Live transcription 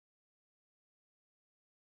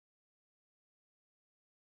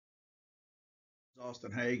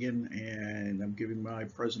Austin Hagan, and I'm giving my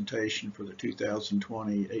presentation for the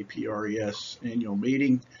 2020 APRES annual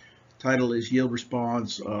meeting. Title is Yield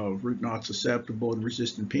Response of Root Knot Susceptible and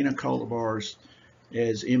Resistant Peanut Cultivars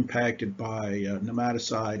as Impacted by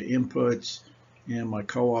Nematicide Inputs, and my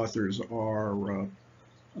co-authors are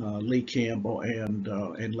Lee Campbell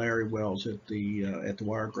and Larry Wells at the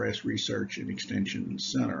Wiregrass Research and Extension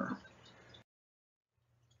Center.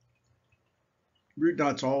 Root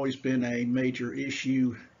knot's always been a major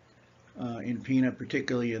issue in peanut,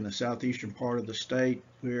 particularly in the southeastern part of the state,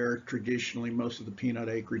 where traditionally most of the peanut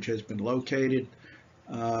acreage has been located.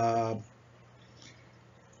 The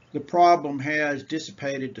problem has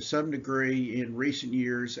dissipated to some degree in recent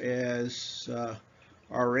years as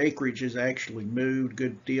our acreage has actually moved. A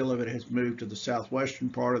good deal of it has moved to the southwestern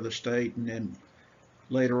part of the state and then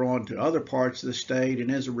later on to other parts of the state.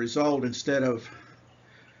 And as a result, instead of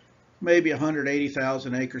maybe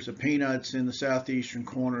 180,000 acres of peanuts in the southeastern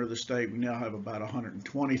corner of the state, we now have about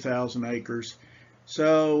 120,000 acres.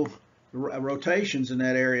 So the rotations in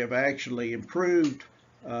that area have actually improved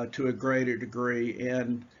to a greater degree,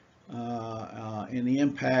 and the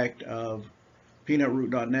impact of peanut root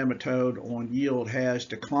knot nematode on yield has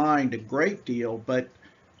declined a great deal, but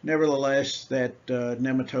nevertheless that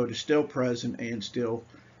nematode is still present and still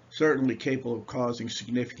certainly capable of causing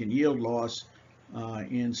significant yield loss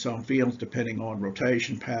in some fields depending on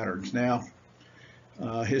rotation patterns. Now,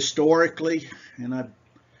 historically, and I've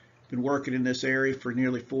been working in this area for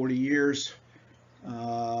nearly 40 years,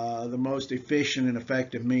 the most efficient and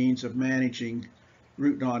effective means of managing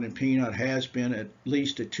root knot in peanut has been at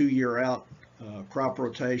least a 2-year out crop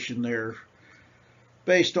rotation. There,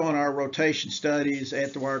 based on our rotation studies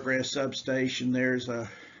at the Wiregrass substation, there's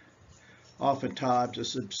oftentimes a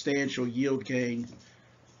substantial yield gain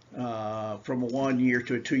from a 1-year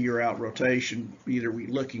to a 2-year out rotation, either we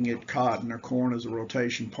looking at cotton or corn as a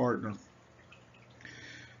rotation partner.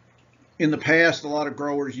 In the past, a lot of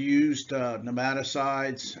growers used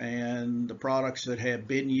nematicides, and the products that have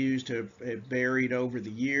been used have varied over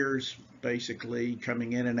the years, basically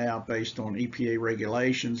coming in and out based on EPA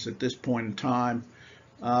regulations. At this point in time,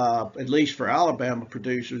 at least for Alabama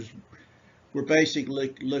producers, we're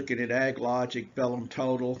basically looking at AgLogic, Velum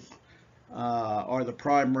Total, are the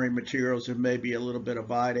primary materials, and maybe a little bit of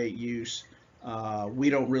vidate use. We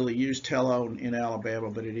don't really use telone in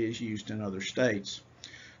Alabama, but it is used in other states.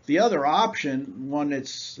 The other option, one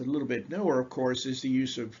that's a little bit newer, of course, is the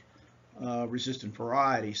use of resistant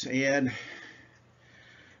varieties. And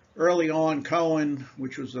early on, Cohen,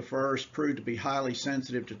 which was the first, proved to be highly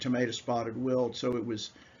sensitive to tomato spotted wilt, so it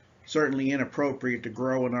was certainly inappropriate to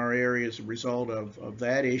grow in our area as a result of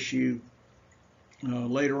that issue.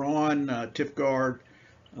 Later on, TifGuard,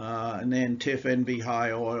 and then TifN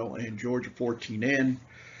high oil and Georgia-14N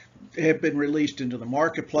have been released into the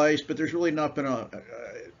marketplace, but there's really not been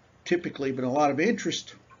typically been a lot of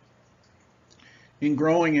interest in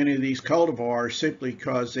growing any of these cultivars simply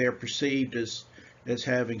because they are perceived as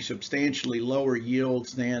having substantially lower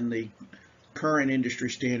yields than the current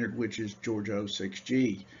industry standard, which is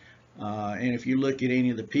Georgia-06G. And if you look at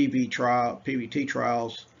any of the PBT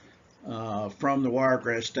trials from the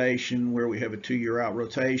Wiregrass station, where we have a 2-year out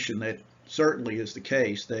rotation, that certainly is the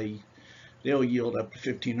case. They'll yield up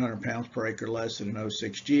to 1,500 pounds per acre less than an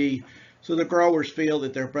 06G. So the growers feel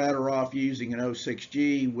that they're better off using an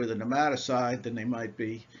 06G with a nematicide than they might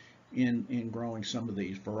be in growing some of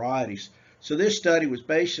these varieties. So this study was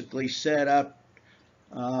basically set up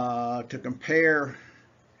to compare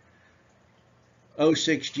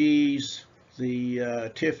 06Gs, the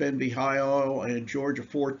TifN high oil and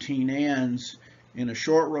Georgia-14Ns in a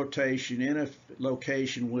short rotation in a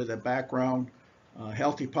location with a background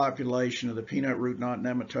healthy population of the peanut root knot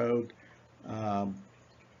nematode,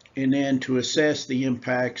 and then to assess the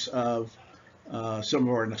impacts of some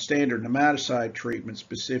of our standard nematicide treatments,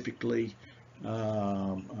 specifically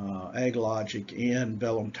AgLogic and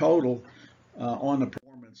Velum Total, on the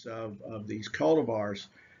performance of these cultivars.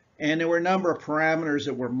 And there were a number of parameters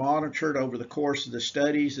that were monitored over the course of the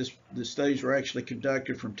studies. The studies were actually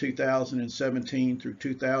conducted from 2017 through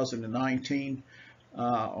 2019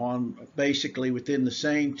 on basically within the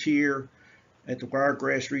same tier at the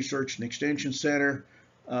Wiregrass Research and Extension Center.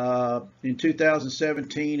 In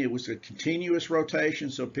 2017, it was a continuous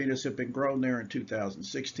rotation, so peanuts have been grown there in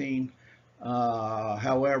 2016.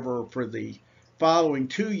 However, for the following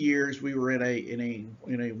 2 years, we were in a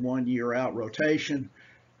 1-year out rotation.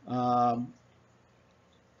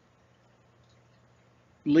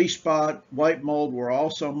 Leaf spot, white mold were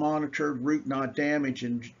also monitored. Root knot damage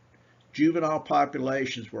in juvenile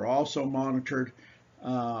populations were also monitored,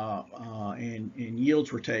 and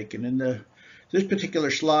yields were taken. And the This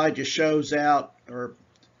particular slide just shows out or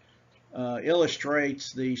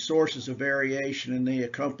illustrates the sources of variation in the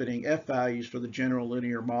accompanying F values for the general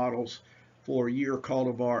linear models for year,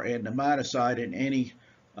 cultivar, and nematicide and any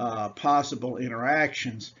possible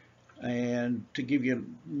interactions. And to give you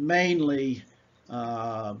mainly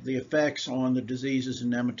the effects on the diseases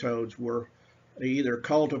and nematodes were either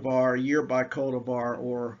cultivar, year by cultivar,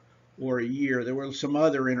 or a year. There were some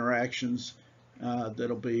other interactions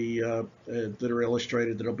that'll be that are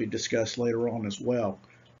illustrated that'll be discussed later on as well.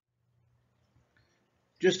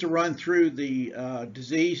 Just to run through the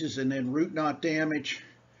diseases and then root knot damage.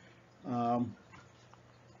 On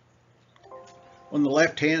the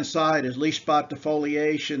left-hand side is leaf spot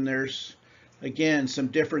defoliation. There's, again, some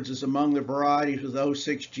differences among the varieties with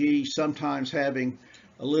 06G, sometimes having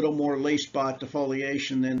a little more leaf spot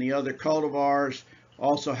defoliation than the other cultivars,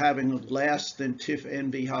 also having less than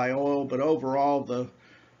TifN high oil, but overall the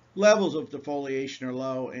levels of defoliation are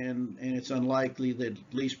low, and it's unlikely that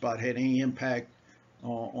leaf spot had any impact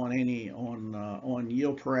on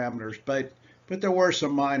yield parameters, but there were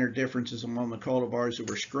some minor differences among the cultivars that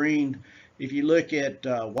were screened. If you look at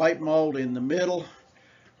white mold in the middle,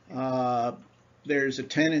 there's a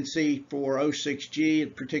tendency for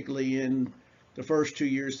 06G, particularly in the first 2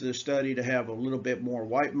 years of the study, to have a little bit more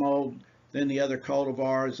white mold than the other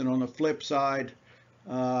cultivars. And on the flip side,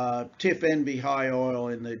 TifN high oil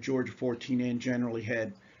and the Georgia-14N generally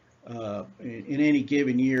had, in any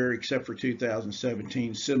given year, except for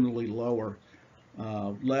 2017, similarly lower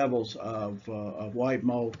levels of white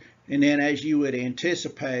mold. And then, as you would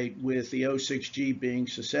anticipate, with the 06G being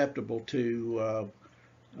susceptible to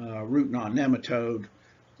root knot nematode,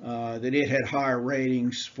 that it had higher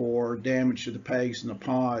ratings for damage to the pegs and the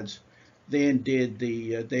pods than did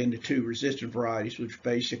the two resistant varieties, which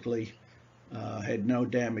basically had no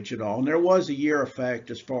damage at all. And there was a year effect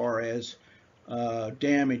as far as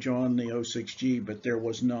damage on the 06G, but there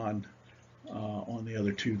was none on the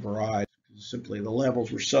other two varieties. Simply the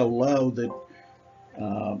levels were so low that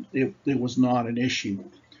it was not an issue.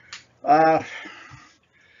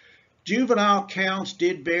 Juvenile counts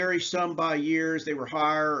did vary some by years. They were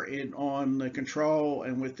higher on the control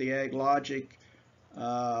and with the AgLogic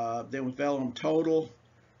than with Velum Total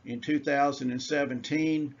in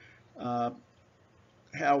 2017.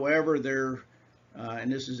 However,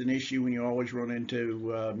 and this is an issue when you always run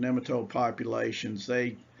into nematode populations,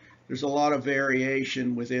 there's a lot of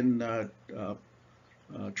variation within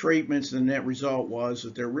treatments. The net result was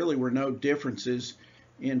that there really were no differences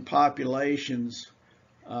in populations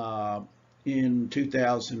in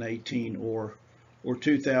 2018 or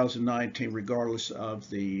 2019, regardless of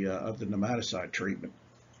the nematicide treatment.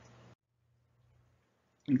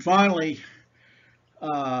 And finally,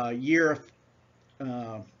 year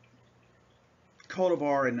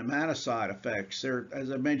cultivar and nematicide effects.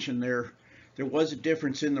 As I mentioned, there was a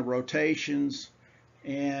difference in the rotations,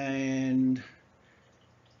 and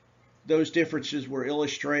those differences were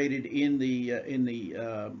illustrated in the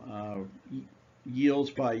yields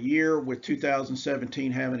by year, with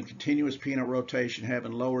 2017 having a continuous peanut rotation,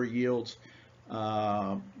 having lower yields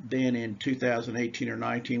than in 2018 or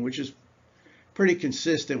 19, which is pretty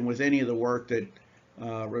consistent with any of the work that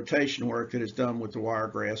rotation work that is done with the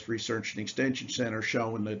Wiregrass Research and Extension Center,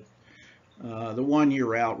 showing that the 1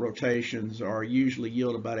 year out rotations are usually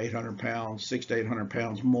yield about 800 pounds, 600 to 800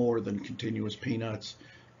 pounds more than continuous peanuts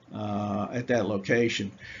at that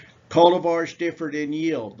location. Cultivars differed in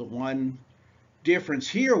yield. The one difference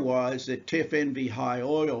here was that TifN high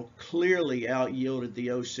oil clearly out yielded the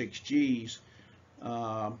 06Gs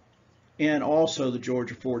and also the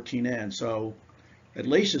Georgia-14N. So, at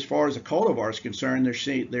least as far as the cultivar is concerned,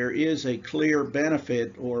 there is a clear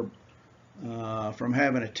benefit from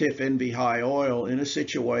having a TifN high oil in a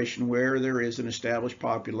situation where there is an established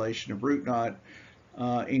population of root knot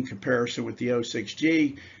in comparison with the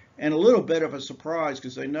 06G. And a little bit of a surprise,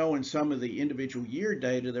 because I know in some of the individual year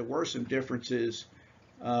data there were some differences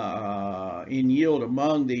in yield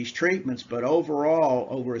among these treatments, but overall,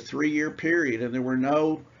 over a 3-year period, and there were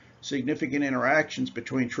no significant interactions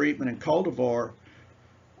between treatment and cultivar,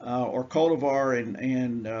 or cultivar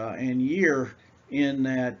and year, in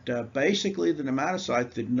that basically the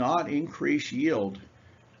nematicide did not increase yield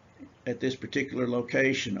at this particular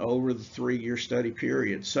location over the 3-year study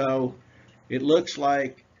period. So it looks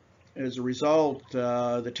like, as a result,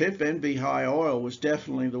 the TifN high oil was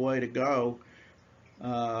definitely the way to go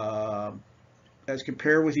as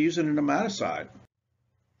compared with using a nematicide.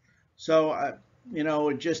 So,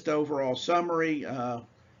 just overall summary,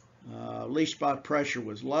 leaf spot pressure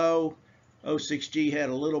was low. 06G had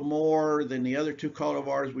a little more than the other two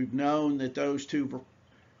cultivars. We've known that those two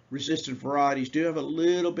resistant varieties do have a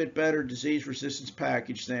little bit better disease resistance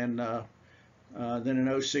package than an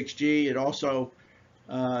 06G. It also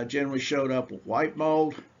generally showed up with white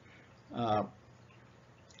mold. The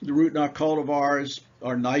root knot cultivars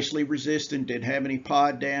are nicely resistant, didn't have any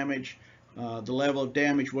pod damage. The level of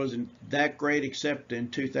damage wasn't that great except in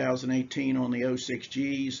 2018 on the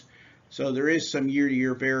 06Gs. So there is some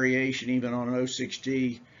year-to-year variation even on an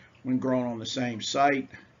 06G when grown on the same site.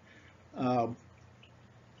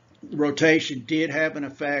 Rotation did have an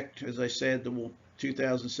effect. As I said, the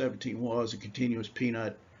 2017 was a continuous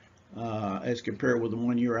peanut as compared with the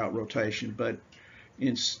 1 year out rotation. But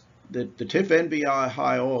in the TifN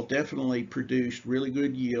high oil definitely produced really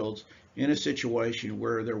good yields in a situation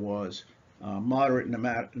where there was moderate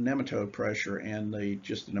nematode pressure, and the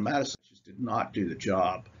nematicides just did not do the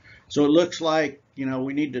job. So it looks like, you know,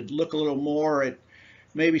 we need to look a little more at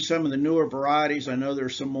maybe some of the newer varieties. I know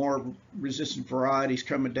there's some more resistant varieties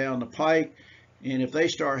coming down the pike, and if they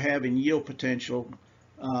start having yield potential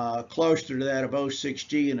closer to that of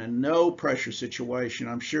 06G in a no pressure situation,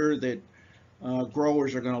 I'm sure that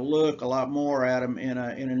growers are going to look a lot more at them in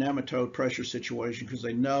a nematode pressure situation, because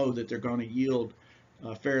they know that they're going to yield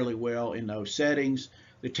fairly well in those settings.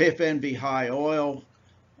 The TifN high oil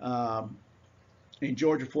in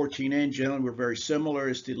Georgia-14N generally were very similar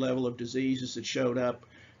as the level of diseases that showed up,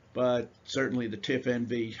 but certainly the TifN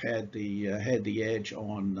had the edge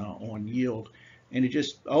on yield, and it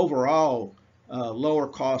just overall lower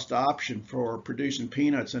cost option for producing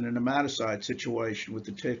peanuts in a nematicide situation with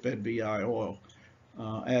the TifN high oil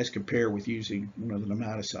as compared with using one of the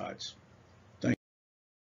nematicides.